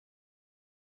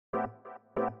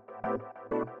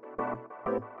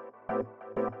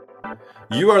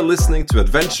You are listening to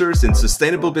Adventures in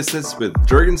Sustainable Business with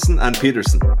Jurgensen and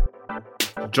Peterson.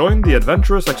 Join the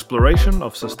adventurous exploration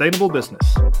of sustainable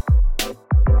business.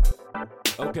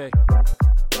 Okay.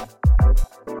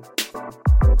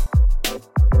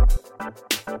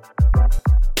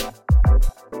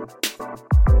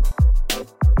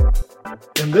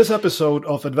 In this episode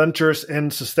of Adventures in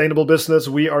Sustainable Business,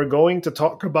 we are going to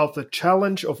talk about the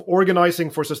challenge of organizing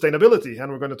for sustainability,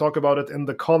 and we're going to talk about it in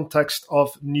the context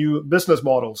of new business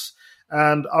models.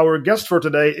 And our guest for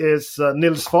today is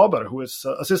Niels Faber, who is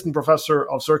Assistant Professor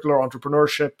of Circular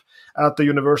Entrepreneurship at the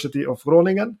University of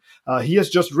Groningen. He has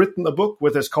just written a book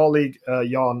with his colleague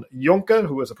Jan Jonker,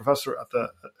 who is a professor at the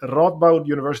Radboud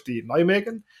University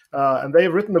Nijmegen. And they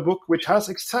have written a book which has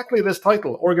exactly this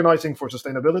title, Organizing for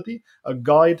Sustainability, a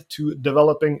guide to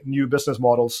developing new business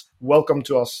models. Welcome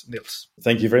to us, Niels.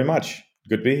 Thank you very much.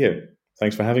 Good to be here.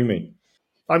 Thanks for having me.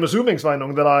 I'm assuming,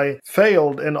 Sveinung, that I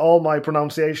failed in all my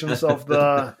pronunciations of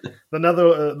the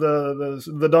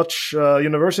Dutch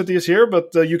universities here,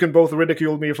 but you can both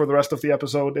ridicule me for the rest of the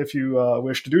episode if you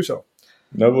wish to do so.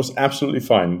 No, it was absolutely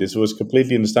fine. This was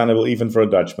completely understandable even for a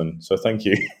Dutchman, so thank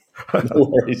you.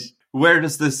 No worries. Where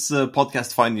does this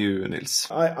podcast find you, Niels?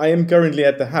 I am currently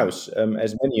at the house,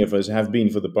 as many of us have been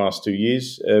for the past 2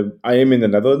 years. I am in the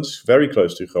Netherlands, very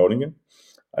close to Groningen.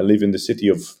 I live in the city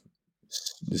of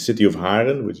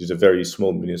Haren, which is a very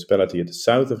small municipality at the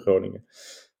south of Groningen.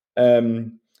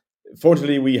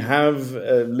 Fortunately, we have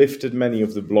lifted many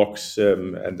of the blocks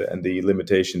and the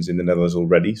limitations in the Netherlands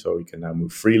already, so we can now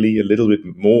move freely, a little bit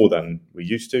more than we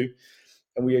used to.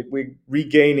 And we're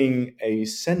regaining a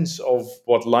sense of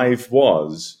what life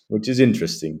was, which is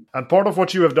interesting. And part of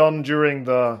what you have done during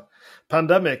the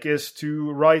pandemic is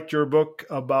to write your book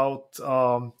about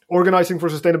organizing for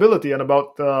sustainability and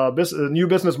about new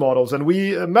business models. And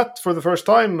we met for the first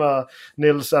time,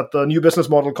 Niels, at the New Business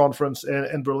Model Conference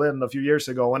in Berlin a few years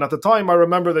ago. And at the time, I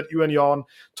remember that you and Jan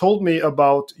told me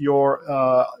about your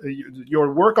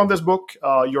work on this book,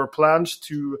 your plans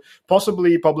to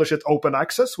possibly publish it open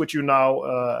access, which you now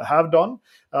have done.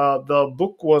 The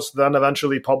book was then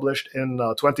eventually published in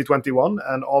 2021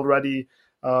 and already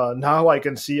now I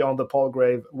can see on the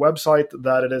Palgrave website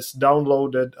that it is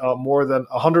downloaded more than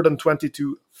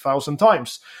 122,000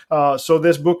 times. So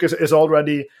this book is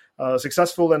already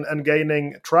successful and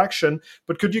gaining traction.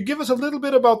 But could you give us a little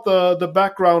bit about the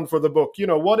background for the book? You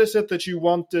know, what is it that you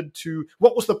wanted to,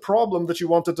 what was the problem that you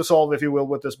wanted to solve, if you will,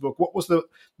 with this book? What was the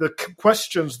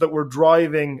questions that were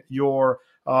driving your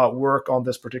work on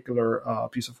this particular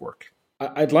piece of work?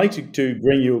 I'd like to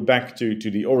bring you back to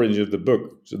the origin of the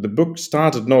book. So the book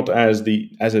started not as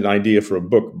an idea for a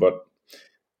book, but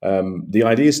the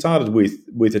idea started with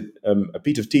a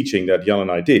piece of teaching that Jan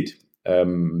and I did,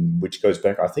 which goes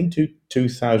back, I think, to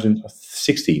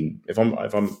 2016, if I'm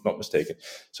not mistaken.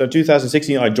 So in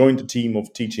 2016, I joined a team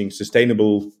of teaching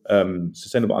sustainable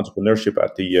entrepreneurship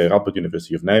at the Radboud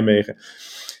University of Nijmegen,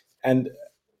 and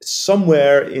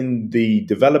somewhere in the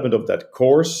development of that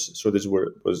course, so this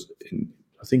was in,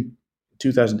 I think,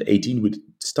 2018, we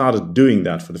started doing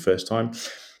that for the first time.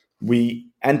 We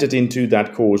entered into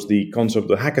that course the concept of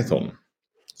the hackathon.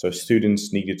 So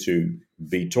students needed to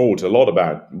be taught a lot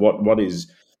about what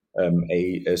is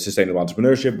a sustainable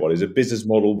entrepreneurship, what is a business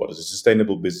model, what is a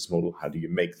sustainable business model, how do you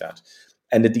make that?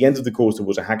 And at the end of the course, there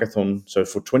was a hackathon. So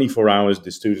for 24 hours, the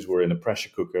students were in a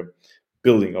pressure cooker,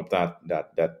 building up that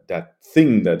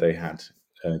thing that they had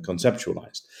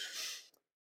conceptualized.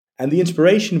 And the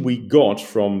inspiration we got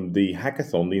from the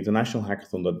hackathon, the international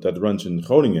hackathon that runs in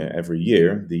Groningen every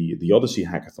year, the Odyssey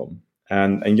hackathon.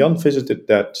 And Jan visited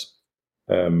that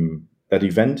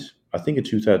event, I think in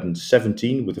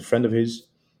 2017, with a friend of his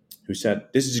who said,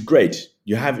 "This is great.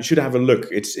 You should have a look.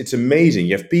 It's amazing.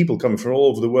 You have people coming from all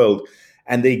over the world,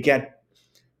 and they get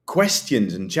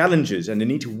questions and challenges, and they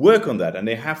need to work on that, and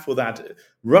they have for that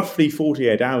roughly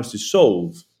 48 hours to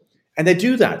solve, and they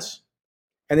do that,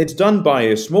 and it's done by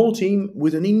a small team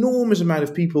with an enormous amount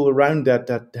of people around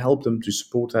that help them to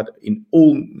support that in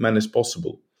all manners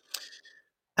possible,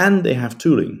 and they have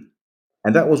tooling."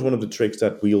 And that was one of the tricks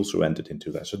that we also entered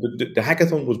into that. So the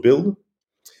hackathon was built,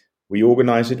 we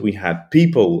organized it, we had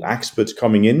people, experts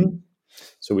coming in.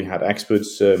 So we had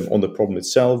experts on the problem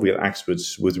itself. We had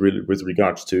experts with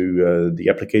regards to the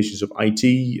applications of IT.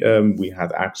 We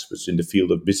had experts in the field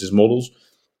of business models.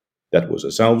 That was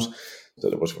ourselves. So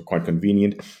that was quite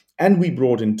convenient. And we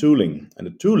brought in tooling. And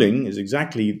the tooling is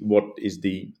exactly what is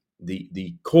the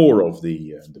core of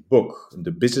the book.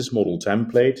 The business model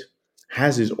template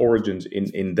has its origins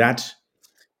in that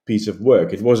piece of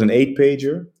work. It was an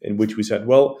 8-pager in which we said,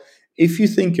 well, if you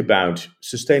think about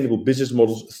sustainable business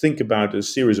models, think about a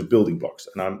series of building blocks.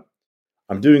 And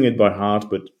I'm doing it by heart,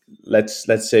 but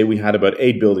let's say we had about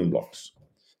 8 building blocks.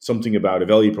 Something about a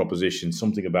value proposition,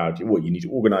 something about you need to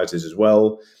organize this as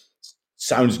well.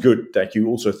 Sounds good that you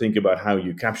also think about how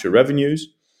you capture revenues.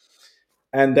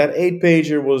 And that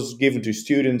 8-pager was given to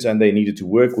students, and they needed to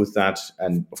work with that.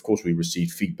 And of course, we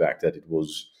received feedback that it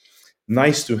was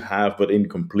nice to have, but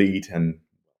incomplete. And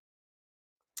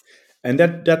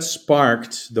that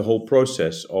sparked the whole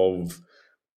process of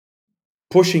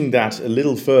pushing that a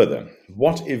little further.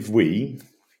 What if we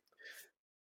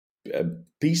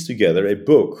piece together a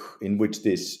book in which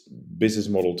this business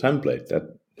model template that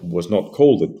was not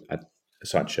called at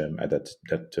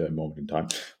that moment in time.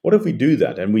 What if we do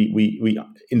that and we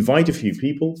invite a few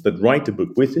people that write the book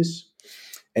with us,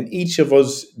 and each of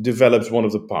us develops one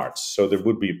of the parts. So there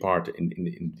would be a part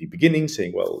in the beginning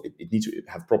saying, well, it needs to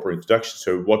have proper introduction.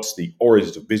 So what's the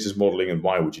origins of business modeling, and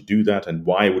why would you do that, and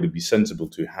why would it be sensible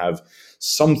to have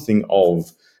something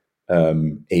of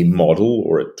a model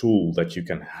or a tool that you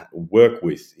can work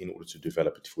with in order to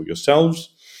develop it for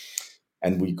yourselves.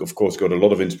 And we, of course, got a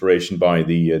lot of inspiration by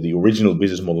the original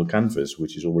business model canvas,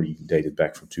 which is already dated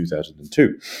back from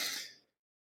 2002.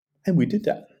 And we did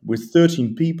that. With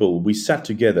 13 people, we sat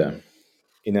together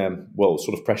in a,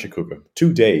 sort of pressure cooker,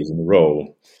 2 days in a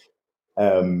row.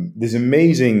 This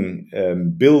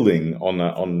amazing building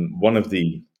on one of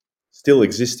the still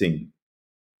existing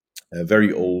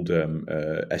very old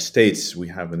estates we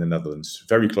have in the Netherlands,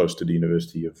 very close to the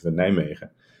University of Nijmegen.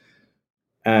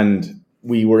 And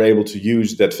we were able to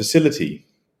use that facility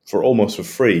for almost for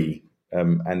free.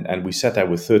 And we sat there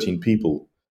with 13 people,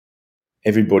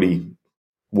 everybody,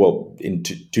 in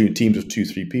two teams of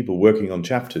 2-3 people working on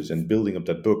chapters and building up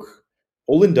that book,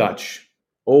 all in Dutch,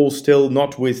 all still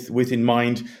not with in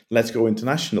mind, let's go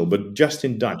international, but just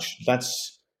in Dutch.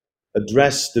 Let's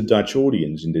address the Dutch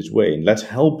audience in this way, and let's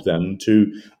help them to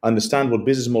understand what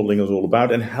business modeling is all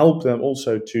about, and help them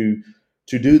also to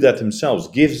do that themselves.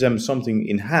 Gives them something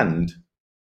in hand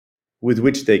with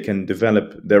which they can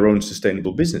develop their own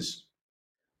sustainable business.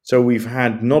 So we've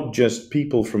had not just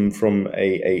people from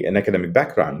an academic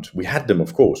background. We had them,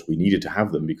 of course. We needed to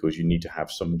have them because you need to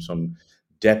have some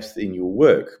depth in your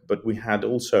work. But we had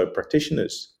also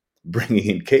practitioners bringing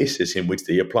in cases in which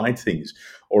they applied things,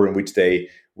 or in which they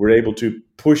were able to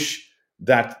push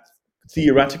that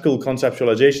theoretical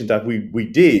conceptualization that we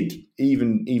did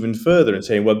even further, and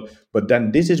saying, well, but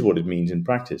then this is what it means in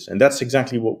practice. And that's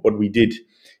exactly what we did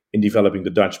in developing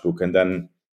the Dutch book. And then,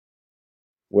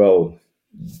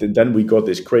 then we got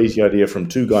this crazy idea from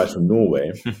 2 guys from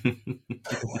Norway.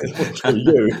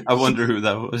 I wonder who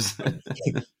that was.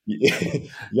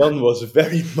 Jan was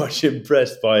very much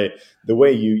impressed by the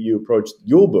way you approached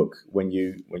your book when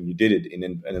you did it in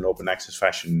an open access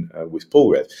fashion with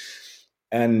Polgrave,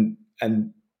 and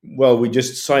we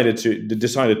just decided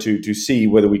to see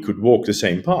whether we could walk the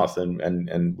same path,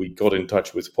 and we got in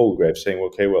touch with Polgrave saying,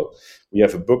 okay, we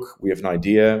have a book, we have an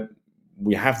idea.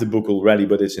 We have the book already,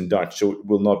 but it's in Dutch, so it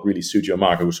will not really suit your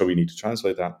market, so we need to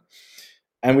translate that.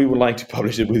 And we would like to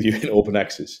publish it with you in open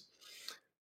access.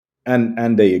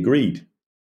 And they agreed.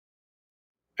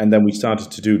 And then we started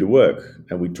to do the work,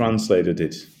 and we translated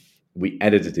it, we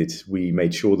edited it, we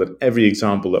made sure that every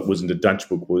example that was in the Dutch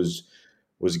book was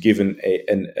given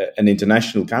an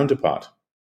international counterpart.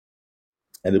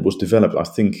 And it was developed, I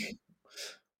think.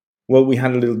 Well, we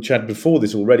had a little chat before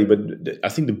this already, but I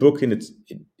think the book in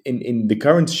the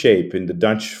current shape, in the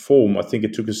Dutch form, I think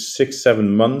it took us 6-7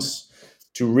 months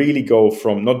to really go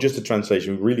from not just the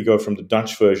translation, really go from the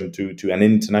Dutch version to an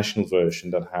international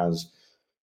version that has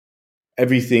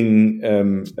everything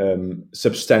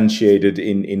substantiated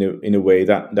in a way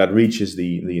that reaches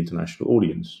the international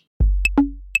audience.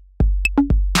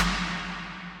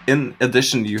 In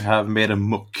addition, you have made a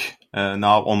MOOC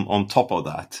now on top of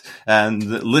that, and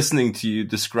listening to you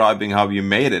describing how you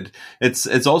made it,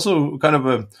 it's also kind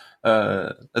of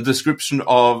a description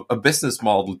of a business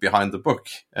model behind the book,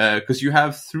 because you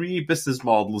have 3 business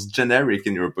models generic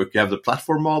in your book. You have the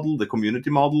platform model, the community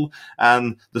model,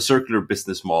 and the circular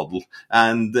business model.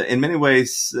 And in many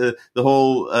ways, the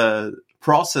whole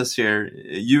process here,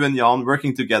 you and Jan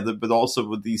working together, but also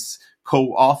with these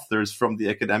co-authors from the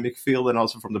academic field and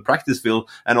also from the practice field,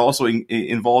 and also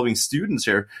involving students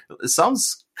here, it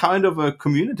sounds kind of a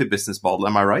community business model.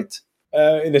 Am I right?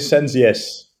 In a sense,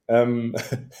 yes.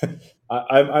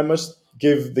 I must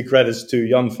give the credits to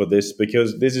Jan for this,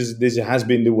 because this has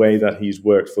been the way that he's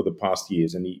worked for the past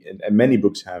years, and many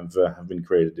books have been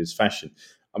created this fashion.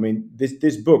 I mean,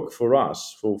 this book for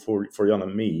us, for Jan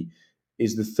and me,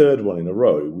 is the 3rd one in a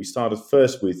row. We started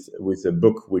first with a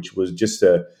book which was just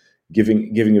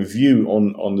giving a view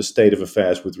on the state of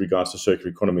affairs with regards to circular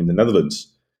economy in the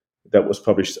Netherlands. that was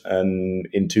published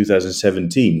in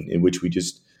 2017, in which we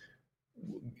just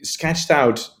sketched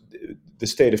out the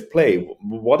state of play.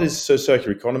 What is a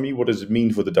circular economy? What does it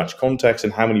mean for the Dutch context?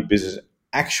 And how many businesses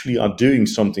actually are doing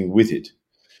something with it?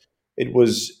 It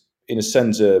was, in a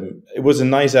sense, it was a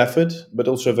nice effort, but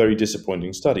also a very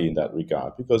disappointing study in that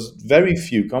regard, because very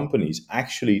few companies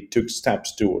actually took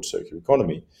steps towards circular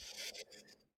economy.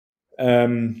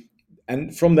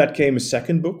 And from that came a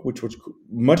second book, which was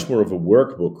much more of a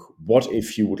workbook. What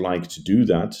if you would like to do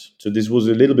that? So this was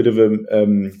a little bit of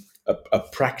a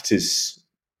practice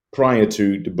prior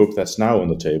to the book that's now on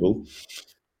the table,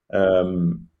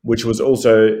 which was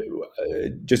also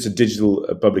just a digital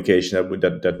publication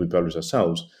that we published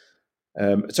ourselves.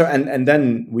 And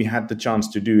then we had the chance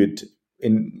to do it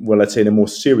in, well, let's say, in a more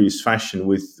serious fashion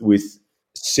with a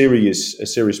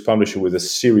serious publisher with a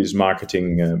serious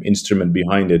marketing instrument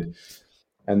behind it,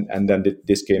 and then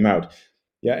this came out.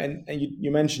 Yeah, and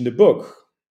you mentioned the book.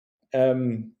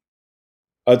 Sorry,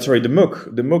 the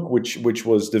MOOC, which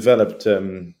was developed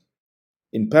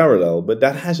in parallel, but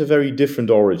that has a very different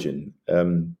origin.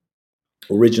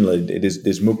 Originally,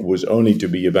 this MOOC was only to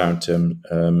be about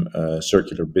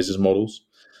circular business models,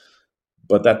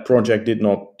 but that project did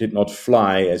not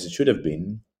fly as it should have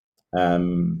been.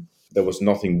 There was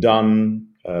nothing done,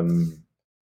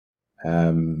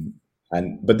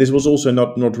 but this was also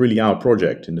not really our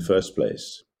project in the first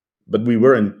place. But we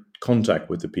were in contact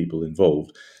with the people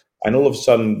involved, and all of a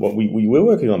sudden, we were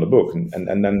working on the book,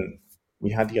 and then we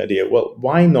had the idea, well,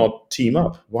 why not team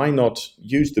up? Why not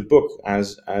use the book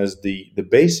as the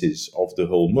basis of the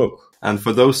whole MOOC? And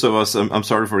for those of us, I'm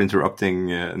sorry for interrupting,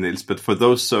 Niels, but for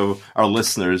those of our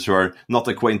listeners who are not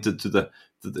acquainted to the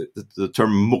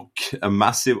term MOOC, a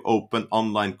massive open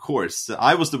online course,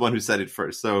 I was the one who said it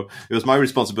first, so it was my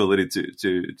responsibility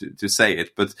to say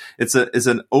it. But it's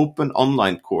an open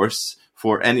online course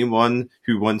for anyone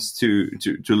who wants to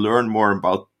learn more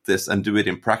about this and do it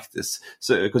in practice.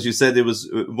 So, because you said it was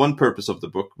one purpose of the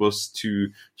book was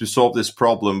to solve this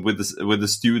problem with the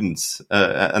students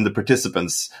and the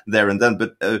participants there and then.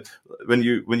 But when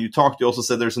you talked, you also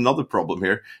said there's another problem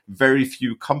here. Very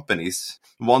few companies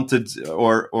wanted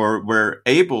or were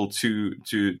able to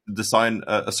design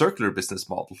a circular business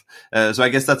model. So I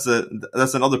guess that's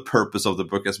another purpose of the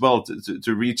book as well,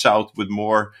 to reach out with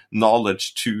more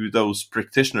knowledge to those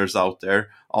practitioners out there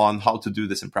on how to do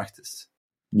this in practice.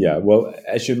 Yeah, well,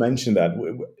 as you mentioned that,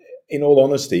 in all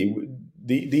honesty,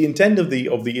 the intent of the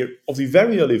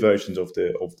very early versions of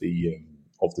the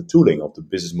tooling of the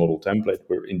business model template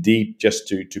were indeed just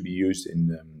to be used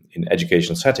in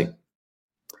educational setting,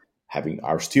 having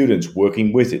our students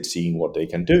working with it, seeing what they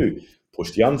can do,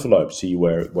 push the envelope, see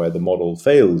where the model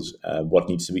fails, what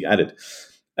needs to be added.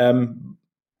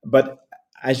 But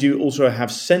as you also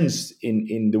have sensed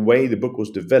in the way the book was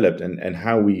developed and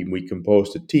how we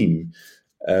composed the team.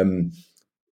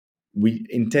 We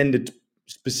intended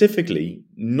specifically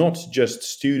not just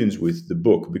students with the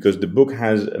book, because the book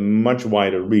has a much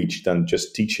wider reach than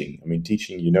just teaching. I mean,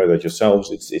 teaching, you know that yourselves,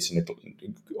 it's in a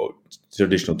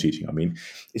traditional teaching. I mean,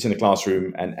 it's in a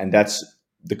classroom, and that's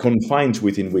the confines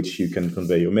within which you can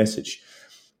convey your message.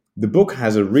 The book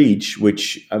has a reach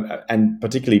which, and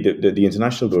particularly the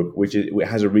international book, which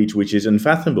has a reach which is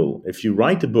unfathomable. If you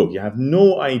write a book, you have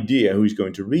no idea who's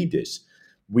going to read this.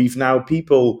 We've now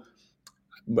people,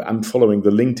 I'm following the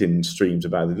LinkedIn streams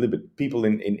about it a little bit, people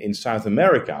in South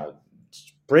America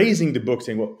praising the book,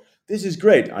 saying, well, this is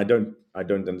great. I don't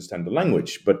understand the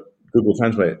language, but Google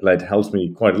Translate helps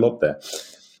me quite a lot there.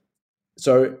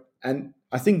 So, and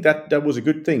I think that was a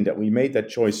good thing that we made that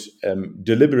choice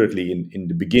deliberately in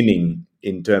the beginning,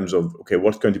 in terms of, okay,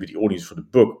 what's going to be the audience for the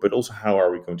book, but also how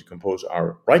are we going to compose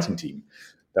our writing team,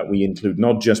 that we include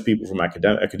not just people from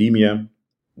academia,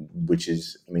 which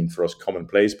is, I mean, for us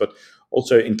commonplace, but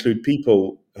also include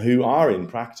people who are in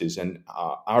practice and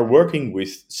are working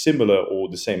with similar or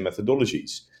the same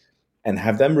methodologies, and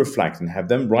have them reflect and have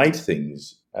them write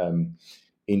things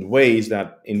in ways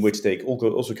in which they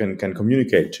also can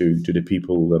communicate to the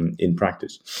people in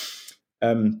practice.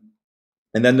 And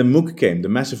then the MOOC came, the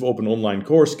massive open online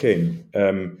course came.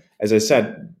 As I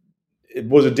said, it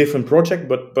was a different project,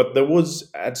 but there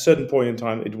was, at a certain point in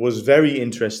time, it was very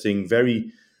interesting,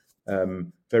 very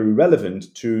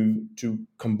relevant to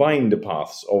combine the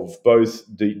paths of both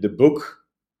the book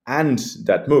and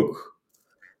that MOOC.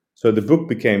 So the book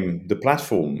became the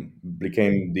platform,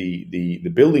 became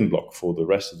the building block for the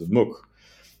rest of the MOOC.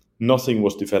 Nothing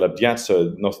was developed yet,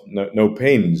 so no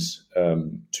pains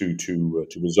to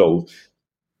resolve.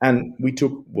 And we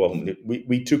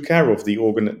took care of the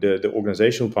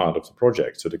organizational part of the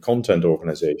project, so the content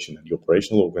organization and the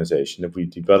operational organization. And we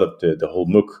developed the whole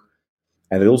MOOC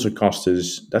and it also cost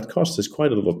us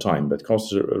quite a lot of time. That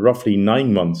cost us roughly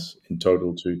 9 months in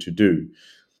total to do.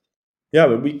 Yeah,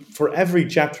 but we for every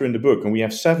chapter in the book, and we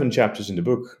have 7 chapters in the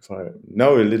book. If I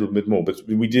know a little bit more, but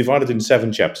we divided in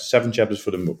 7 chapters. 7 chapters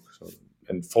for the book, so,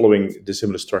 and following the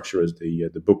similar structure as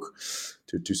the book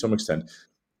to some extent.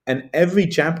 And every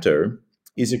chapter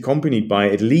is accompanied by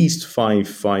at least five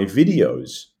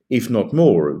videos, if not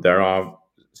more. There are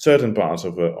certain parts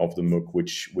of the MOOC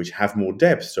which have more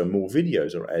depth, so more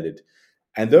videos are added,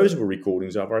 and those were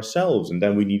recordings of ourselves. And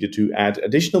then we needed to add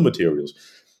additional materials,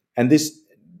 and this,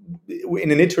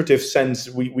 in an iterative sense,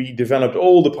 we developed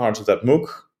all the parts of that MOOC,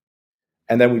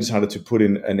 and then we decided to put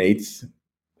in an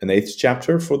eighth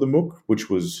chapter for the MOOC, which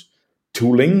was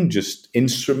tooling, just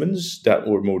instruments that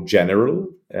were more general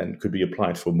and could be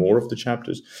applied for more of the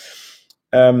chapters.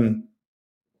 And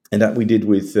that we did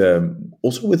with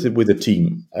also with a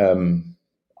team.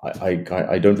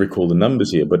 I don't recall the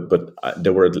numbers here, but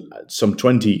there were some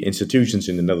 20 institutions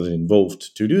in the Netherlands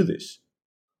involved to do this.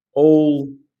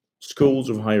 All schools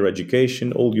of higher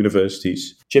education, all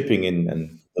universities chipping in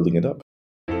and building it up.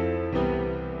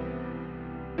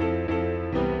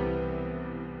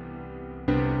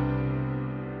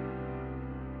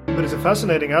 But it's a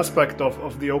fascinating aspect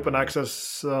of the open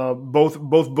access, both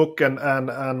book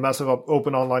and massive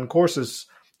open online courses,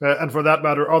 and for that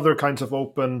matter, other kinds of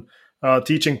open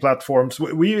teaching platforms.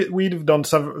 We've done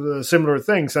similar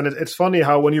things, and it's funny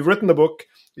how when you've written the book,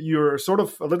 you're sort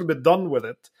of a little bit done with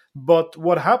it. But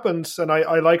what happens, and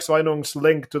I like Sveinung's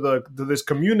link to this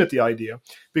community idea,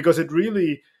 because it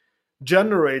really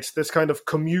generates this kind of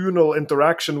communal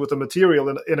interaction with the material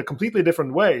in a completely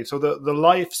different way. So the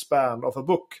lifespan of a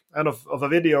book and of a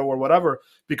video or whatever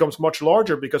becomes much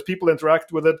larger because people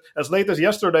interact with it. As late as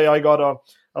yesterday, I got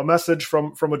a message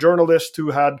from a journalist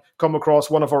who had come across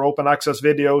one of our open access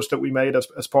videos that we made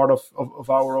as part of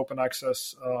our open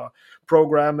access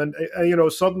program. And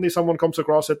suddenly someone comes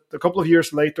across it a couple of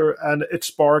years later and it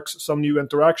sparks some new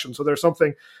interaction. So there's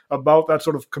something about that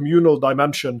sort of communal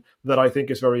dimension that I think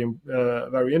is very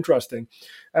interesting.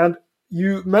 And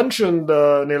you mentioned,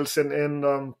 Niels,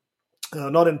 in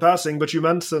not in passing, but you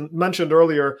mentioned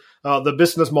earlier the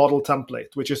business model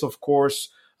template, which is, of course,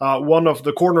 one of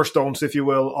the cornerstones, if you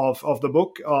will, of the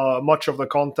book. Much of the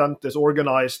content is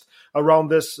organized around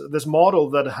this model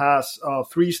that has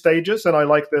 3 stages, and I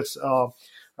like this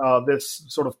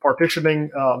sort of partitioning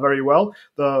very well.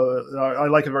 I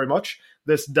like it very much.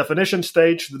 This definition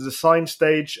stage, the design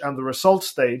stage, and the result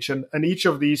stage, and each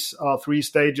of these 3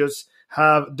 stages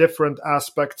have different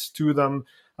aspects to them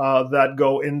that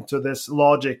go into this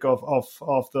logic of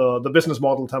the business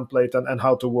model template and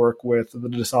how to work with the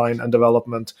design and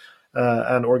development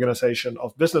and organization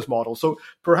of business models. So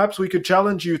perhaps we could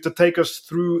challenge you to take us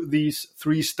through these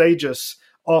 3 stages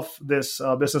of this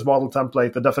business model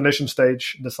template: the definition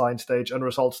stage, design stage, and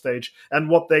result stage, and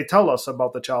what they tell us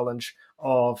about the challenge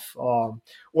of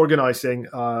organizing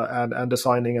and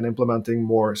designing and implementing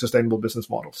more sustainable business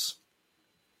models.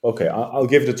 Okay, I'll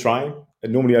give it a try.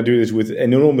 And normally I do this with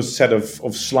an enormous set of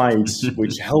slides,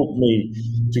 which help me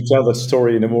to tell that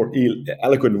story in a more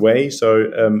eloquent way.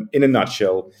 So in a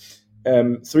nutshell,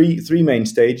 three main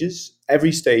stages.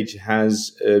 Every stage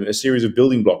has a series of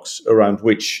building blocks around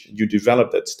which you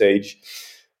develop that stage.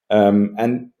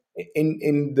 And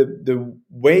in the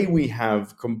way we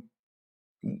have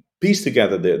pieced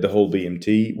together the whole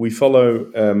BMT, we follow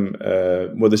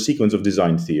the sequence of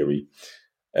design theory.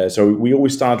 So we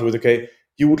always start with, okay,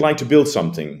 you would like to build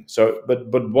something. So,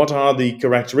 but what are the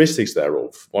characteristics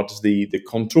thereof? What is the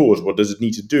contours? What does it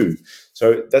need to do?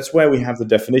 So that's where we have the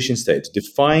definition stage.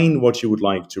 Define what you would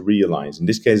like to realize. In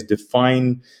this case,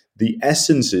 define the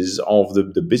essences of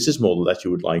the business model that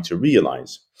you would like to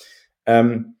realize.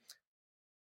 And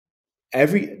I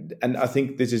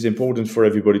think this is important for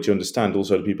everybody to understand,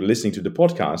 also the people listening to the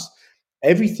podcast.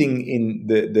 Everything in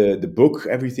the book,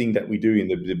 everything that we do in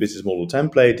the business model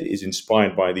template is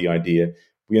inspired by the idea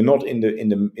we are not in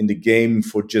the game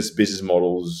for just business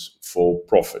models for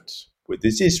profit. But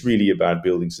this is really about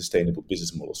building sustainable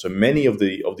business models. So many of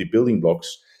the building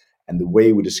blocks and the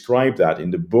way we describe that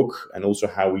in the book, and also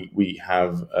how we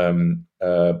have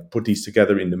put these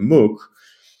together in the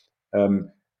MOOC,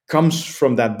 comes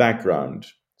from that background.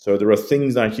 So there are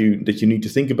things that you need to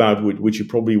think about, which you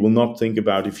probably will not think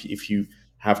about if you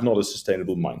have not a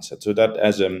sustainable mindset. So that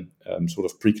as a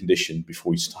sort of precondition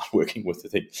before you start working with the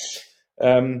thing.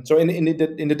 So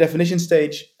in the definition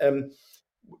stage,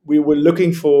 we were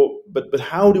looking for, but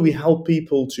how do we help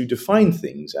people to define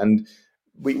things? And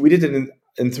we did it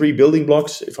in 3 building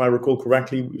blocks, if I recall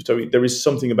correctly. So there is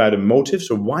something about a motive.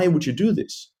 So why would you do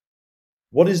this?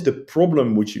 what is the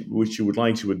problem which you would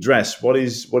like to address? What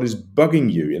is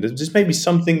bugging you? And this may be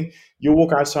something. You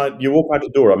walk outside, you walk out the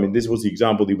door. I mean, this was the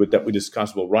example that we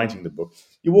discussed while writing the book.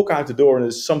 You walk out the door and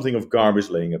there's something of garbage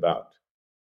laying about,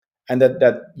 and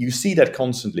that you see that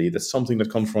constantly. That's something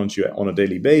that confronts you on a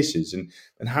daily basis. And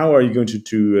how are you going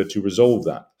to resolve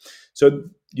that? So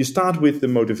you start with the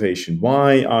motivation.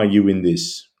 Why are you in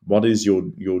this? What is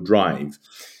your drive?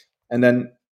 And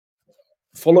then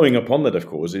following upon that, of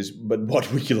course, is, but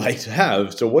what would you like to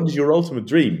have? So what is your ultimate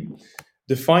dream?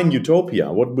 Define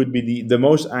utopia. What would be the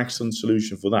most excellent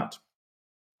solution for that?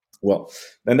 Well,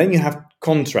 and then you have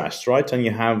contrast, right? And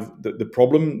you have the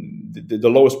problem, the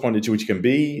lowest point at which can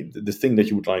be, the thing that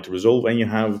you would like to resolve, and you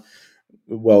have,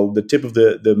 well, the tip of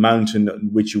the mountain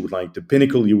which you would like, the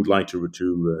pinnacle you would like to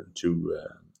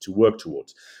work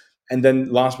towards. And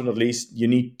then last but not least, you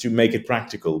need to make it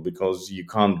practical, because you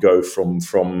can't go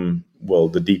from well,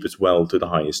 the deepest well to the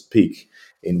highest peak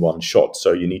in one shot.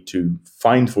 So you need to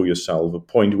find for yourself a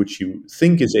point which you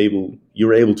think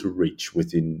you're able to reach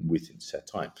within set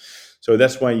time. So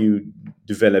that's why you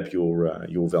develop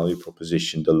your value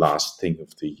proposition, the last thing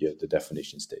of the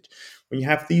definition stage. When you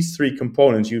have these three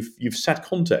components, you've set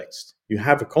context. You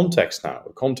have a context now,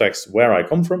 a context where I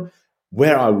come from,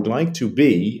 where I would like to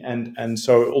be, and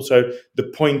so also the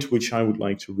point which I would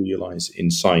like to realize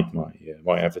inside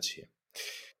my efforts here.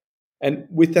 And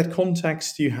with that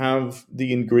context, you have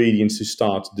the ingredients to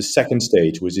start the second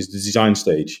stage, which is the design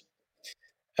stage.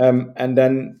 And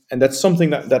that's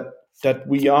something that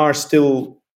we are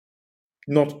still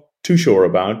not too sure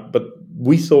about, but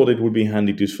we thought it would be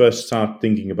handy to first start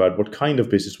thinking about what kind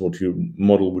of business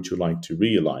model would you like to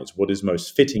realize, what is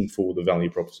most fitting for the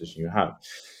value proposition you have.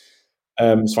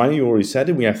 So finally, you already said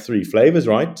it. We have three flavors,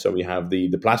 right? So we have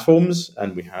the platforms,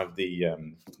 and we have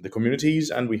the communities,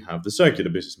 and we have the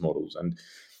circular business models. And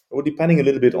well, depending a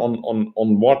little bit on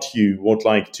what you would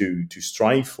like to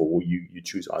strive for, you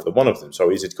choose either one of them. So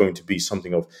is it going to be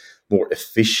something of more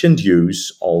efficient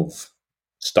use of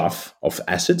stuff, of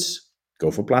assets? Go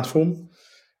for platform.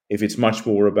 If it's much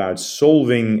more about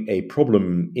solving a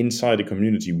problem inside a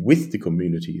community with the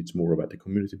community, it's more about the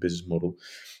community business model.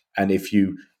 And if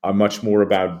you are much more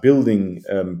about building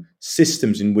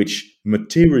systems in which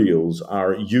materials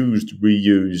are used,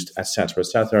 reused,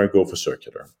 etc., go for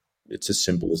circular. It's as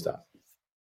simple as that.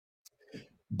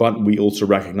 But we also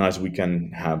recognize we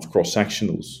can have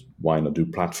cross-sectionals. Why not do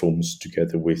platforms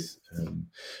together with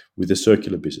the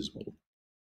circular business model?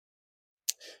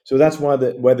 So that's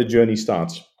where the journey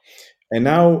starts. And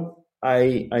now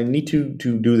I need to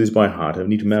do this by heart. I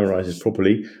need to memorize this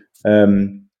properly.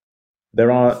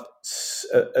 There are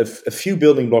a few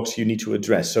building blocks you need to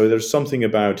address. So there's something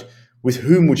about with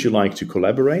whom would you like to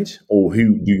collaborate, or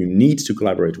who do you need to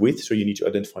collaborate with. So you need to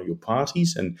identify your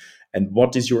parties and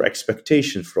what is your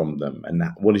expectation from them, and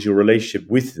what is your relationship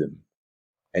with them,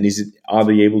 and are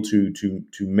they able to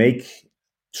make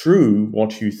true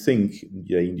what you think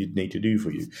they need to do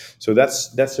for you. So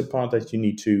that's a part that you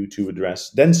need to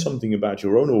address. Then something about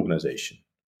your own organization.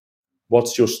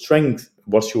 What's your strength?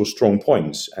 What's your strong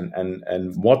points?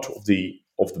 And what of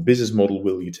the business model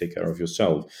will you take care of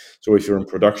yourself? So if you're in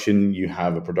production, you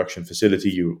have a production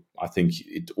facility, I think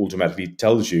it automatically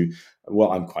tells you,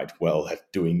 well, I'm quite well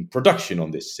at doing production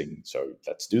on this thing, so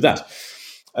let's do that.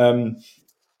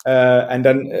 And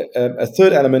then a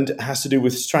third element has to do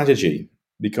with strategy,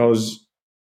 because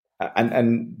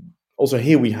and also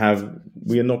here we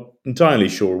are not entirely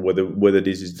sure whether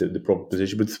this is the proper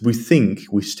position, but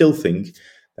we still think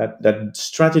that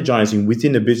strategizing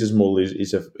within a business model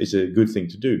is a good thing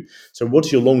to do. So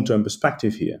what's your long-term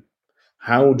perspective here?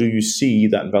 How do you see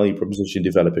that value proposition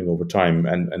developing over time,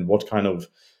 and what kind of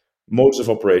modes of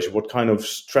operation, what kind of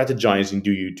strategizing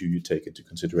do you take into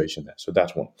consideration there? So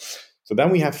that's one. So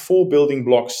then we have 4 building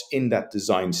blocks in that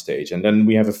design stage, and then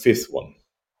we have a 5th one.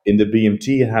 In the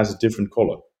BMT, it has a different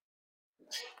color.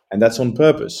 And that's on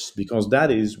purpose, because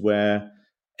that is where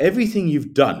everything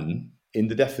you've done in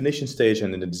the definition stage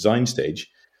and in the design stage,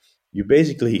 you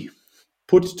basically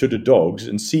put to the dogs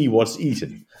and see what's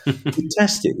eaten. You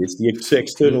test it. It's the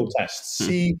external test.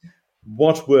 See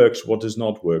what works, what does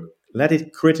not work. Let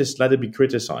it be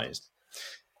criticized.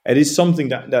 It is something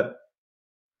that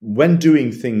when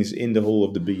doing things in the whole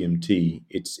of the BMT,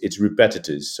 it's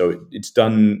repetitive. So it's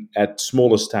done at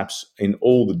smaller steps in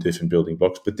all the different building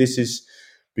blocks. But this is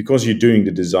because you're doing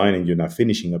the design and you're now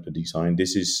finishing up the design.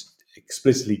 This is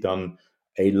explicitly done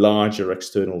a larger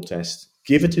external test.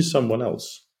 Give it to someone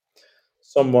else,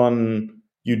 someone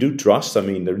you do trust. I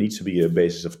mean, there needs to be a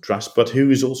basis of trust, but who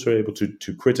is also able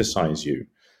to criticize you.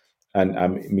 And I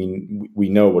mean, we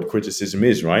know what criticism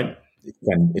is, right?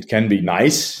 It can be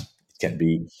nice. It can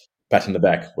be pat on the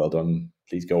back, well done,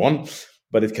 please go on,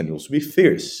 but it can also be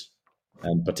fierce,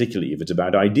 and particularly if it's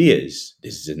about ideas.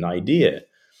 This is an idea.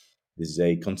 This is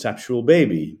a conceptual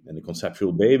baby, and a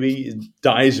conceptual baby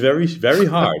dies very, very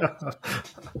hard.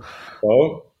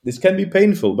 So this can be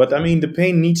painful, but I mean, the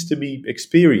pain needs to be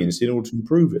experienced in order to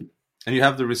improve it. And you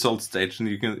have the result stage, and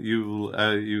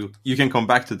you can come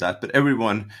back to that. But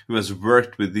everyone who has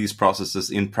worked with these processes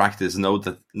in practice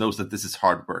knows that this is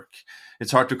hard work.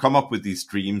 It's hard to come up with these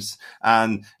dreams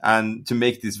and to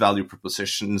make these value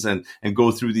propositions and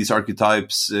go through these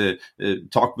archetypes,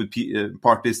 talk with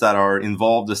parties that are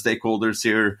involved, the stakeholders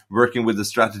here, working with the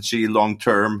strategy long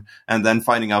term, and then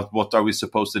finding out what are we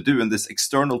supposed to do. And this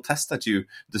external test that you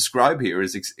describe here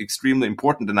is extremely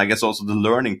important, and I guess also the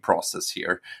learning process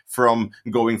here, from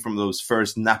going from those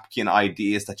first napkin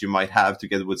ideas that you might have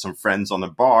together with some friends on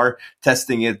a bar,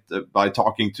 testing it by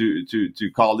talking to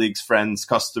colleagues, friends,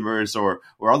 customers, or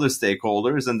other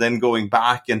stakeholders, and then going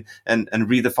back and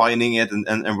redefining it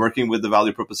and working with the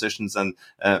value propositions and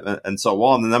so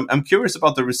on. And I'm curious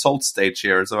about the result stage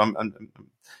here. So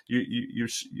you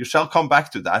shall come back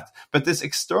to that. But this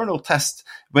external test,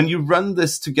 when you run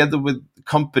this together with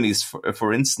companies,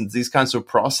 for instance, these kinds of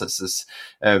processes,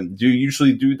 do you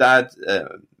usually do that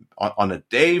on a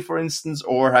day, for instance,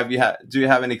 or do you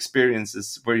have any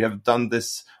experiences where you have done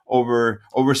this over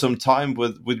some time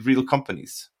with real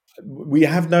companies? We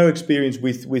have no experience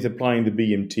with applying the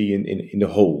BMT in the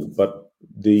whole, but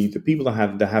the people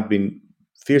that have been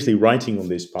fiercely writing on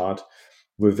this part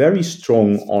were very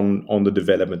strong on the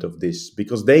development of this,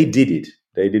 because they did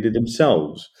it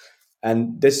themselves,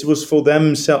 and this was for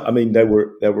themselves. I mean, they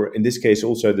were in this case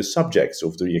also the subjects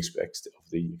of the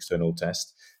external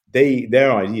test.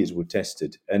 Their ideas were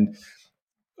tested, and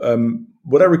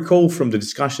what I recall from the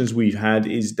discussions we've had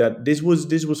is that this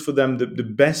was for them the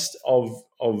best of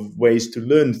ways to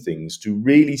learn things, to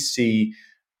really see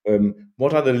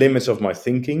what are the limits of my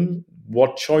thinking,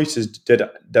 what choices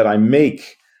that I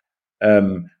make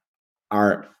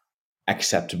are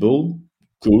acceptable,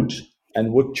 good,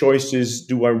 and what choices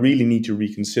do I really need to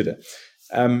reconsider.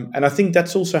 And I think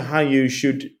that's also how you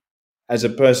should, as a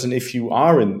person, if you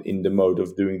are in the mode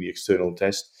of doing the external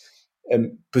test,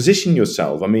 position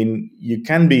yourself. I mean, you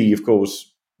can be, of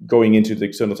course, going into the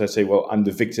external test, say, well, I'm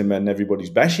the victim and everybody's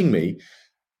bashing me.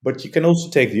 But you can also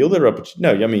take the other opportunity.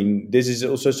 No, I mean, this is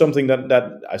also something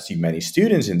that I see many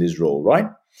students in this role, right?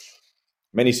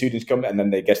 Many students come and then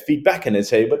they get feedback and they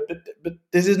say, but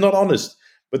this is not honest.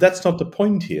 But that's not the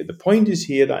point here. The point is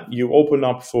here that you open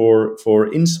up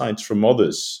for insights from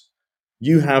others.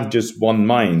 You have just one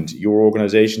mind. Your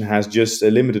organization has just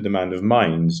a limited amount of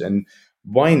minds. And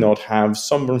why not have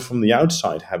someone from the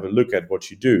outside have a look at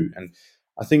what you do? And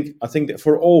I think that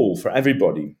for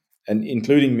everybody, and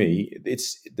including me,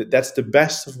 that's the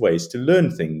best of ways to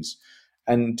learn things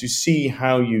and to see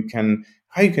how you can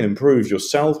improve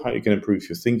yourself, how you can improve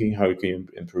your thinking, how you can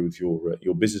improve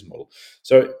your business model.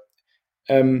 So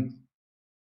on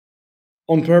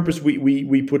purpose,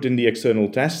 we put in the external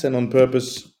test, and on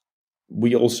purpose,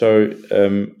 we also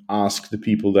ask the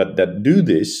people that do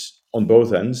this on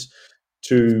both ends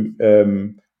to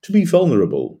be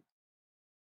vulnerable.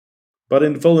 But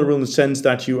vulnerable in the sense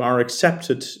that you are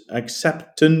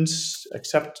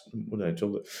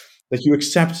that you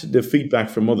accept the feedback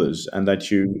from others, and that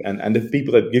you and the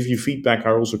people that give you feedback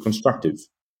are also constructive.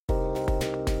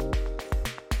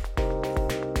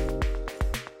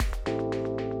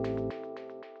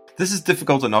 This is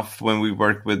difficult enough when we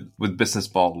work with business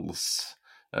models,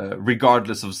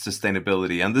 regardless of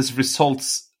sustainability. And this result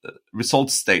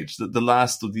stage, the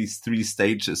last of these three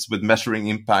stages with measuring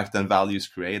impact and values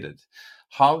created.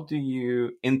 How do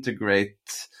you integrate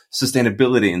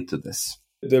sustainability into this?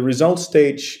 The result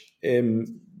stage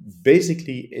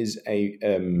basically is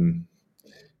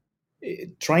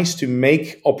it tries to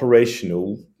make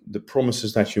operational the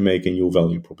promises that you make in your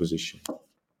value proposition.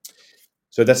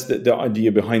 So that's the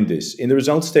idea behind this. In the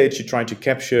result stage, you try to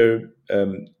capture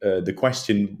the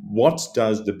question: what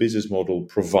does the business model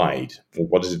provide, or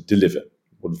what does it deliver?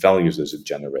 What values does it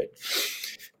generate?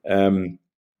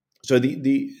 So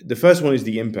the first one is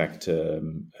the impact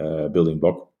building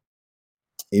block,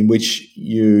 in which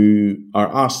you are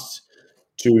asked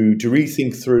to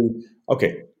rethink through.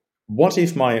 Okay, what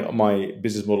if my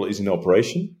business model is in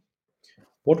operation?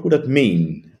 What would that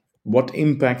mean? What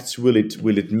impacts will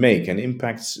it make? And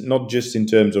impacts not just in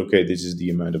terms of, okay, this is the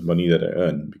amount of money that I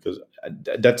earn, because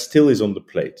that still is on the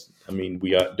plate. I mean,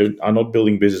 we are not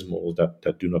building business models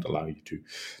that do not allow you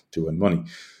to earn money,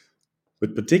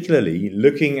 but particularly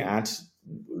looking at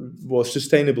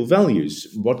sustainable values.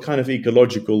 What kind of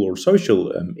ecological or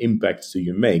social impacts do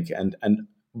you make? And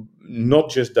not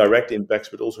just direct impacts,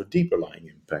 but also deeper lying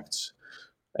impacts.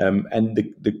 And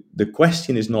the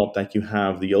question is not that you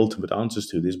have the ultimate answers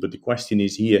to this, but the question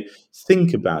is here,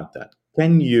 think about that.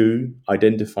 Can you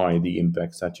identify the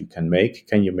impacts that you can make?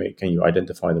 Can you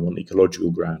identify them on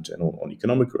ecological grounds and on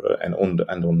economic and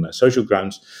on social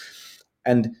grounds?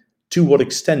 And to what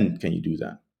extent can you do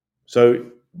that? So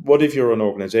what if you're an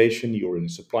organization, you're in a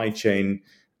supply chain?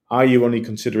 Are you only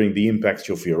considering the impacts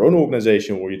of your own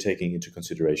organization, or are you taking into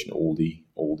consideration all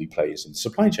the players in the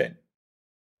supply chain?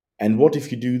 And what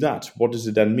if you do that? What does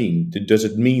it then mean? Does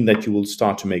it mean that you will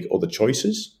start to make other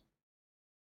choices?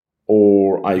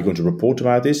 Or are you going to report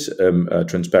about this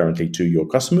transparently to your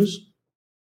customers?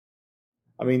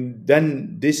 I mean,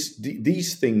 then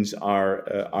these things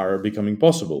are becoming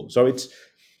possible. So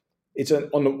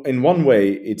in one way,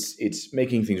 it's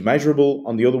making things measurable.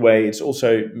 On the other way, it's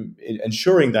also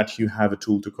ensuring that you have a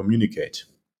tool to communicate.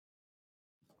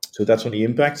 So that's on the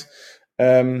impact.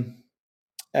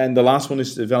 And the last one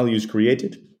is the values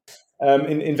created.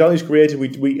 In values created,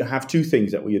 we have two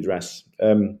things that we address.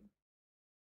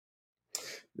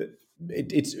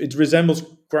 It resembles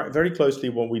very closely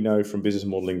what we know from business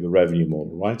modeling, the revenue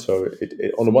model, right? So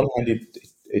on the one hand,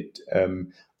 it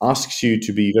asks you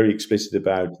to be very explicit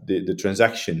about the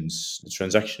transactions, the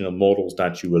transactional models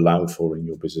that you allow for in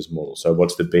your business model. So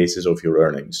what's the basis of your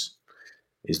earnings?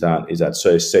 Is that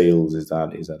sales? Is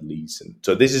that leads? And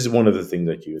so this is one of the things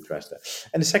that you address there.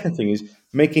 And the second thing is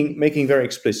making very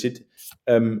explicit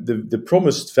the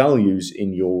promised values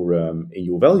in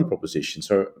your value proposition.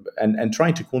 So and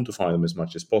trying to quantify them as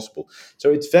much as possible. So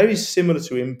it's very similar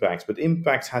to impact, but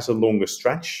impact has a longer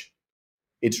stretch.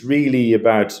 It's really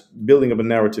about building up a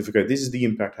narrative. Okay, this is the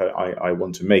impact I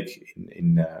want to make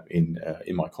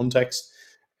in my context.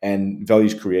 And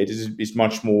values created is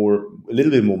much more, a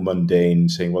little bit more mundane,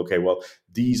 saying, okay, well,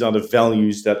 these are the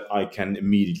values that I can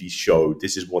immediately show.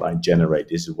 This is what I generate.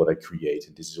 This is what I create.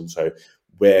 And this is also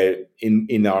where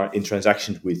in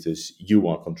transactions with us, you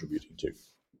are contributing to.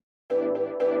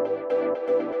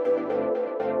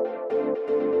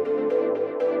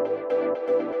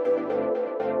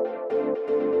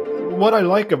 What I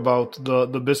like about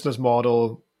the business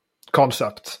model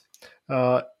concept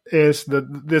is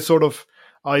that this sort of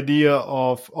idea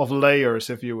of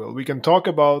layers, if you will. We can talk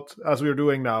about, as we're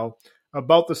doing now,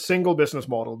 about the single business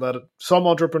model that some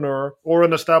entrepreneur or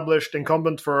an established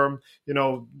incumbent firm,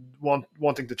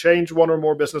 wanting to change one or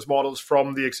more business models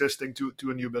from the existing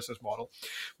to a new business model.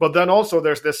 But then also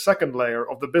there's this second layer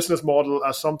of the business model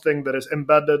as something that is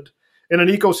embedded in an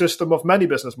ecosystem of many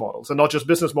business models, and not just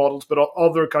business models, but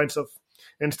other kinds of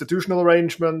institutional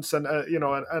arrangements and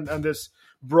this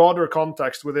broader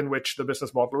context within which the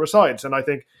business model resides. And I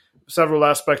think several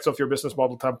aspects of your business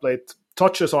model template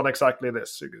touches on exactly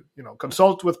this.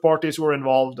 Consult with parties who are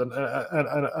involved and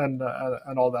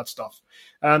all that stuff.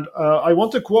 And I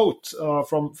want to quote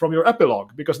from your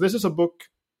epilogue, because this is a book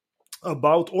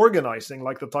about organizing,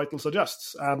 like the title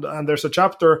suggests, and there's a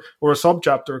chapter or a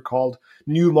subchapter called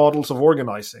New Models of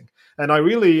Organizing. And I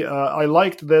really I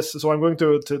liked this, so I'm going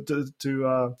to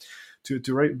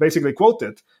basically quote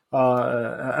it.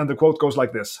 And the quote goes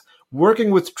like this: "Working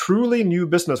with truly new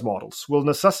business models will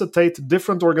necessitate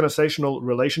different organizational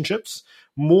relationships,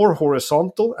 more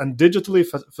horizontal and digitally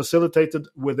facilitated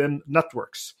within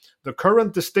networks. The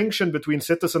current distinction between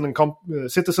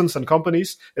citizens and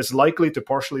companies is likely to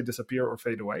partially disappear or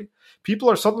fade away. People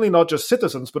are suddenly not just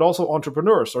citizens, but also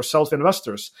entrepreneurs or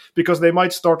self-investors, because they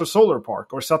might start a solar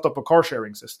park or set up a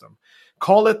car-sharing system.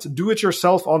 Call it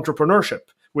do-it-yourself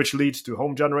entrepreneurship, which leads to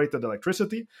home-generated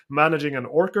electricity, managing an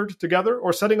orchard together,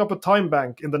 or setting up a time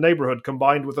bank in the neighborhood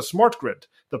combined with a smart grid.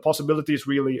 The possibilities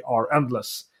really are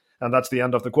endless." And that's the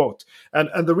end of the quote.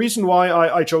 And the reason why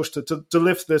I chose to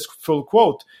lift this full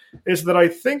quote is that I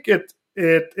think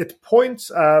it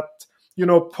points at,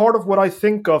 part of what I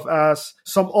think of as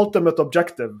some ultimate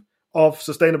objective of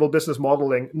sustainable business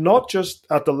modeling, not just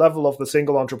at the level of the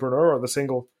single entrepreneur or the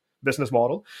single business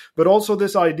model, but also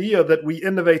this idea that we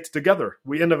innovate together,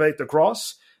 we innovate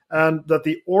across, and that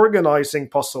the organizing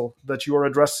puzzle that you are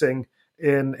addressing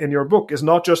in your book is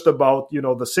not just about,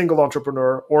 the single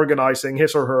entrepreneur organizing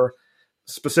his or her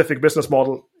specific business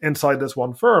model inside this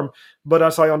one firm, but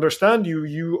as I understand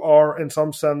you are in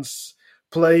some sense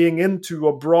playing into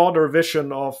a broader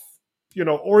vision of,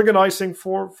 organizing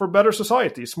for better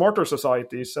societies, smarter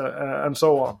societies, and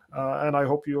so on. And I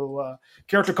hope you'll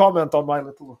care to comment on my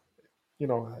little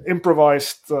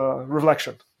improvised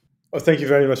reflection. Oh, thank you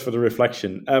very much for the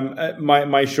reflection.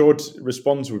 My short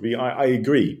response would be, I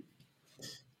agree.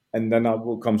 And then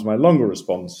comes my longer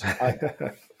response.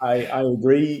 I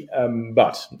agree,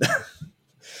 but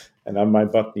and now my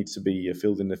butt needs to be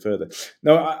filled in further.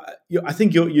 No, I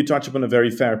think you touch upon a very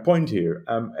fair point here,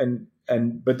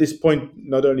 but this point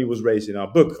not only was raised in our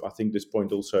book. I think this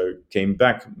point also came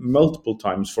back multiple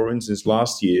times. For instance,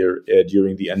 last year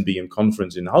during the NBM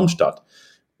conference in Halmstad,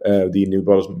 the New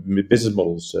Business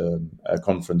Models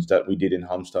conference that we did in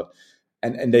Halmstad.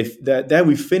 And there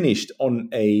we finished on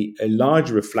a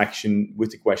large reflection with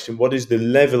the question, what is the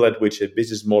level at which a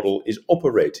business model is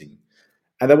operating?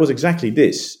 And that was exactly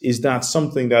this. Is that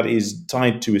something that is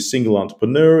tied to a single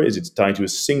entrepreneur? Is it tied to a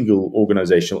single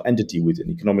organizational entity within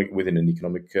an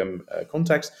economic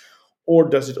context? Or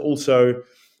does it also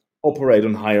operate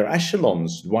on higher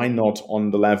echelons? Why not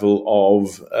on the level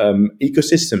of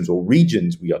ecosystems or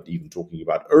regions? We are even talking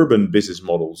about urban business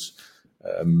models.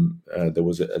 There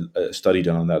was a study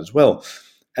done on that as well.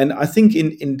 And I think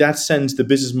in that sense, the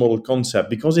business model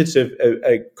concept, because it's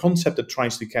a concept that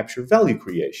tries to capture value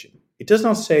creation, it does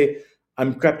not say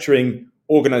I'm capturing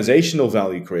organizational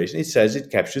value creation. It says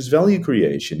it captures value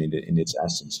creation in its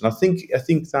essence. And I think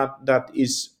that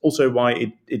is also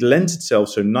why it lends itself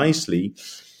so nicely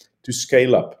to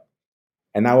scale up.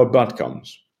 And now a but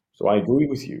comes. So I agree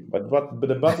with you, but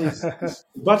the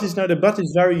but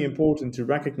is very important to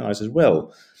recognize as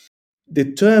well.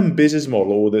 The term business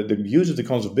model, or the use of the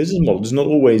concept of business model, is not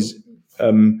always.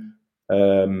 When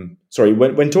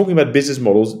talking about business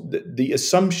models, the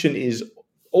assumption is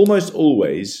almost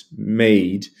always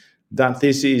made that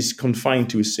this is confined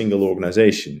to a single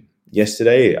organization.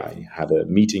 Yesterday, I had a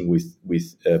meeting with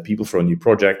people for a new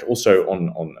project, also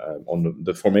on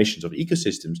the formations of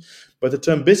ecosystems. But the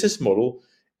term business model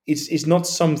is not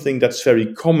something that's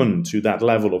very common to that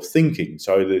level of thinking.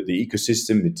 So the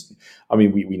ecosystem,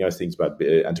 we know things about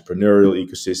entrepreneurial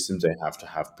ecosystems. They have to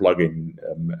have plug-in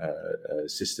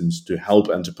systems to help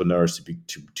entrepreneurs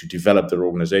to develop their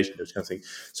organization, those kind of things.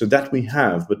 So that we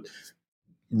have, but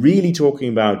really talking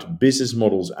about business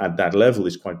models at that level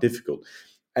is quite difficult.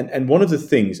 And one of the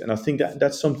things, and I think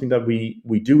that's something that we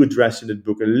do address in the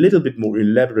book a little bit more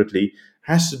elaborately,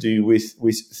 has to do with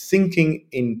thinking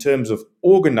in terms of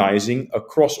organizing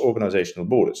across organizational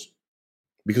borders,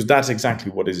 because that's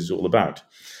exactly what this is all about.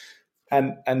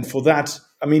 And for that,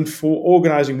 for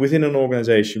organizing within an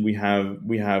organization, we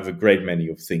have a great many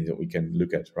of things that we can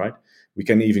look at, right? We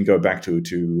can even go back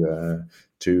to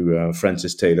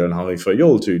Francis Taylor and Henri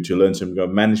Fayol to learn some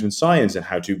management science and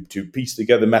how to piece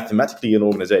together mathematically an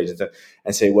organization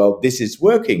and say, well, this is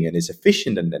working and it's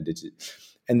efficient,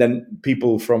 and then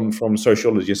people from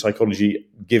sociology and psychology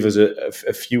give us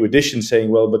a few additions saying,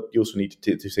 well, but you also need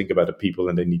to think about the people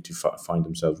and they need to find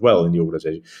themselves well in the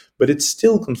organization. But it's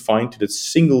still confined to that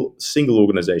single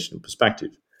organizational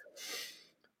perspective.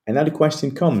 And now the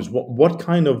question comes, what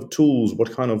kind of tools,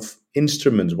 what kind of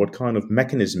instruments, what kind of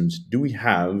mechanisms do we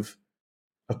have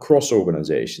across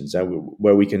organizations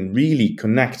where we can really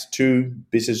connect to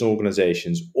business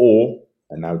organizations, or,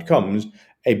 and now it comes,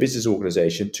 a business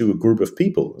organization to a group of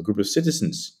people, a group of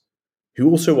citizens who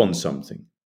also want something?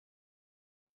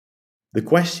 The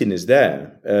question is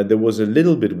there. There was a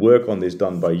little bit work on this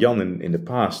done by Jan in the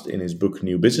past in his book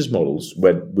New Business Models,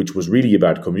 which was really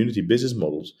about community business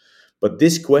models. But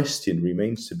this question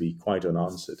remains to be quite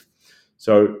unanswered.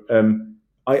 So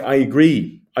I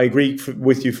agree. I agree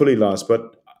with you fully, Lars,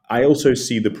 but I also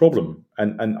see the problem.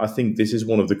 And I think this is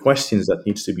one of the questions that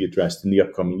needs to be addressed in the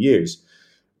upcoming years.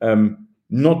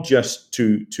 Not just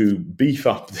to beef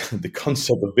up the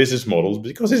concept of business models,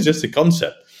 because it's just a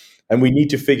concept. And we need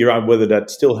to figure out whether that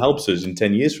still helps us in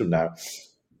 10 years from now.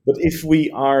 But if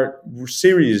we are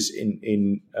serious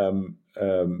in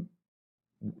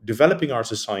developing our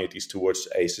societies towards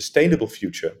a sustainable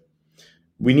future,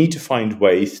 we need to find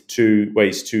ways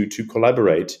to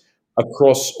collaborate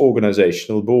across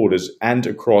organizational borders and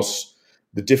across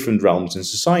the different realms in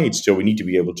society. So we need to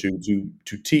be able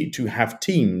to have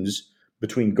teams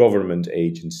between government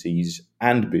agencies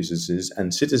and businesses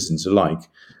and citizens alike.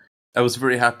 I was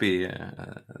very happy,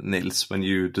 Niels, when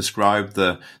you described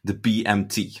the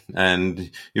BMT,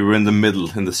 and you were in the middle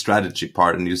in the strategy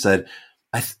part, and you said,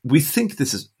 "We think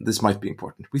this might be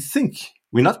important.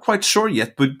 We're not quite sure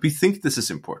yet, but we think this is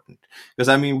important."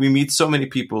 Because we meet so many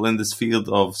people in this field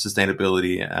of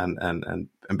sustainability and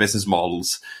business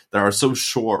models that are so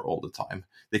sure all the time.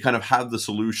 They kind of have the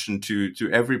solution to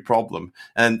every problem.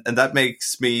 And that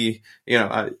makes me,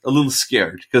 a little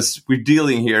scared, because we're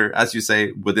dealing here, as you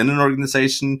say, within an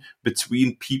organization,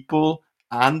 between people,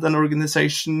 and an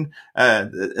organization.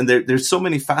 And there's so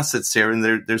many facets here, and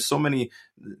there's so many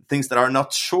things that are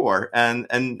not sure. And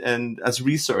as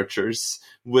researchers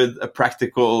with a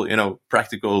practical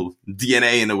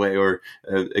DNA in a way, or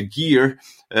a gear,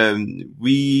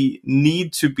 we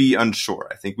need to be unsure.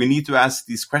 I think we need to ask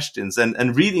these questions.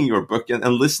 And reading your book and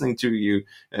listening to you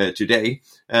today,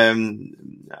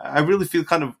 I really feel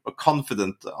kind of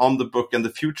confident on the book and the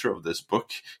future of this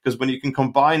book, because when you can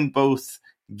combine both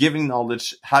giving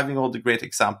knowledge, having all the great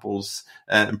examples,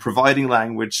 and providing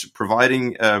language,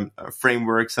 providing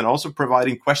frameworks, and also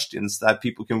providing questions that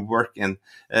people can work in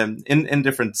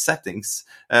different settings,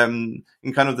 and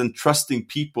kind of then trusting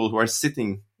people who are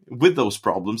sitting with those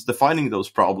problems, defining those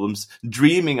problems,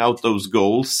 dreaming out those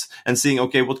goals, and seeing,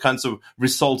 okay, what kinds of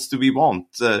results do we want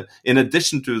in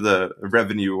addition to the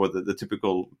revenue or the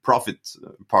typical profit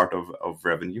part of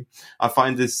revenue. I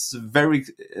find this very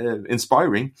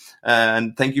inspiring,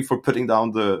 and thank you for putting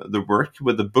down the work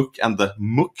with the book and the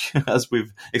MOOC, as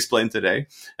we've explained today.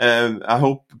 I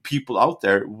hope people out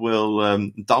there will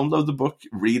download the book,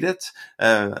 read it,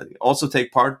 also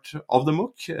take part of the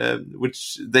MOOC,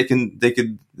 which they could.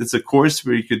 It's a course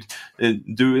where you could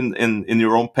do in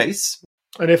your own pace.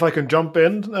 And if I can jump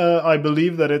in, I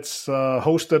believe that it's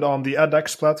hosted on the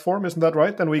edX platform, isn't that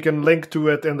right? And we can link to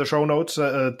it in the show notes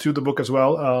to the book as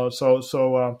well, so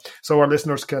our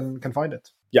listeners can find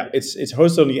it. Yeah, it's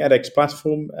hosted on the edX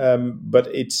platform, but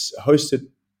it's hosted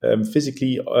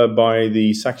physically by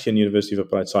the Saxion University of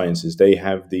Applied Sciences. They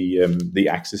have the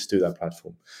access to that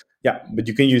platform. Yeah, but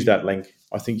you can use that link.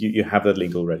 I think you have that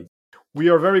link already. We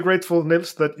are very grateful,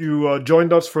 Niels, that you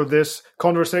joined us for this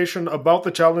conversation about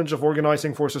the challenge of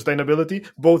organizing for sustainability,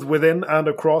 both within and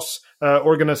across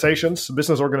organizations,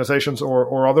 business organizations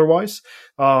or otherwise,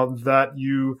 that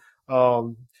you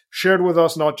shared with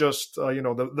us not just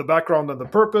the background and the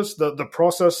purpose, the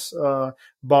process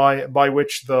by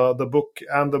which the book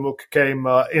and the MOOC came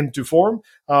into form,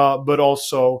 but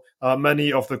also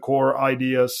many of the core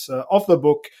ideas of the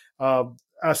book,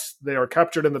 as they are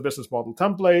captured in the business model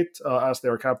template, as they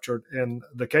are captured in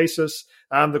the cases,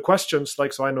 and the questions,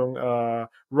 like Sveinung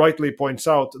rightly points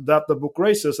out, that the book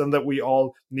raises and that we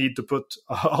all need to put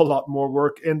a lot more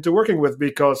work into working with,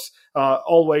 because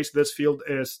always this field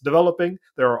is developing.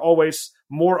 There are always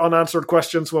more unanswered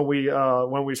questions when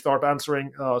we start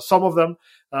answering some of them,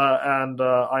 and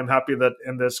I'm happy that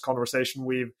in this conversation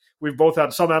we've both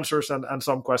had some answers and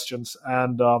some questions,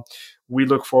 and we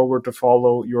look forward to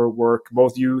follow your work,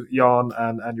 both you, Jan,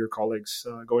 and your colleagues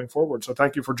going forward. So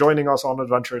thank you for joining us on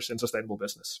Adventures in Sustainable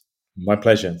Business. My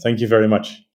pleasure. Thank you very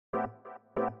much.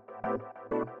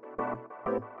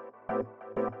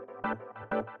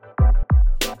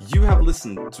 You have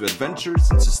listened to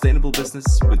Adventures in Sustainable Business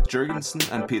with Jurgensen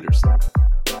and Peterson.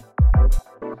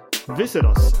 Visit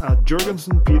us at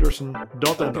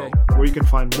jurgensenpeterson.no, where you can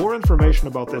find more information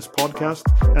about this podcast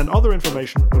and other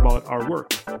information about our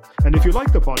work. And if you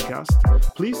like the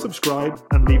podcast, please subscribe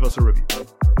and leave us a review.